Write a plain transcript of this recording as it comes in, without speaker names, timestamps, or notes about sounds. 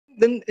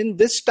then in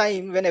this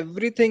time when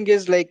everything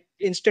is like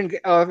instant,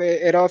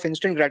 era of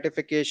instant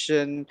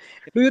gratification,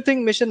 do you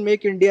think Mission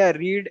Make India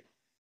Read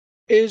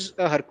is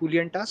a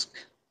Herculean task,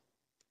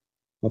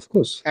 Of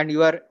course. and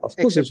you are Of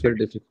course, it's very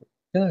accepted? difficult.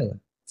 Yeah, yeah.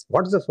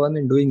 What's the fun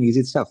in doing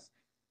easy stuff?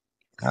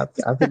 I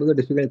have to do the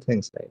difficult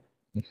things, right?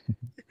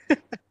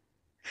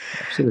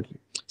 Absolutely.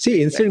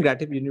 See, instant Exactly.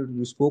 gratification.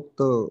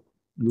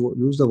 You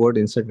use the word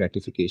instant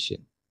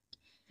gratification.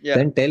 Yeah.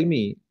 Then tell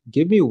me,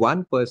 give me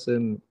one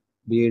person,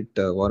 be it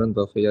Warren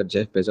Buffett or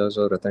Jeff Bezos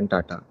or Ratan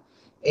Tata,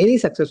 any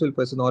successful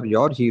person or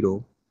your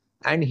hero,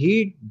 and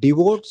he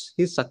devotes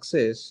his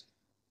success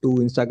to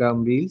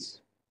Instagram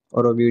Reels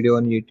or a video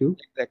on YouTube.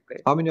 Exactly.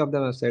 How many of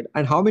them have said?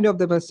 And how many of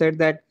them have said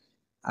that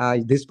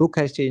this book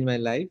has changed my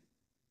life?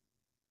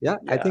 Yeah,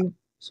 I Yeah. think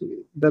so.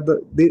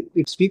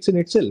 It speaks in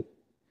itself,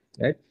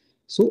 right?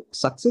 So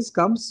success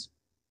comes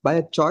by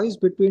a choice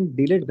between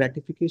delayed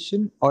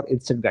gratification or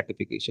instant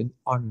gratification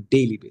on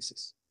daily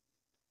basis.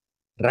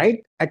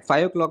 Right at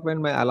 5 o'clock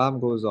when my alarm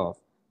goes off,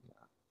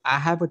 I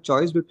have a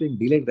choice between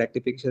delayed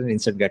gratification and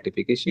instant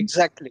gratification.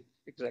 Exactly.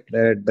 Exactly.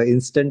 The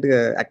instant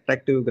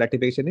attractive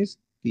gratification is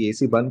कि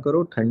AC बंद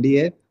करो, ठंडी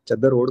है,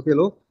 चादर ओढ़ के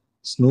लो,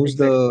 snooze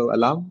the Exactly.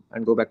 alarm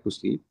and go back to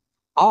sleep.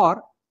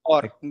 Or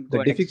Or the go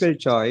and difficult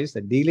exercise. choice,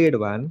 the delayed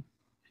one,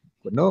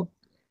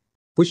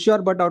 push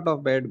your butt out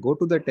of bed, go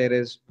to the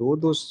terrace, do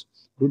those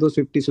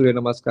 50 Surya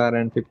Namaskar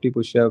and 50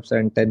 push-ups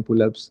and 10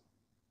 pull-ups.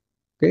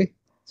 Okay.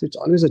 So it's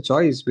always a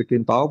choice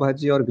between pav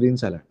bhaji or green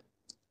salad.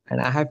 And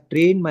I have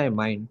trained my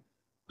mind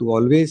to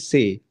always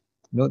say,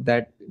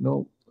 that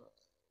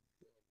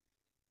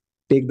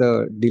take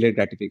the delayed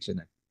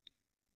gratification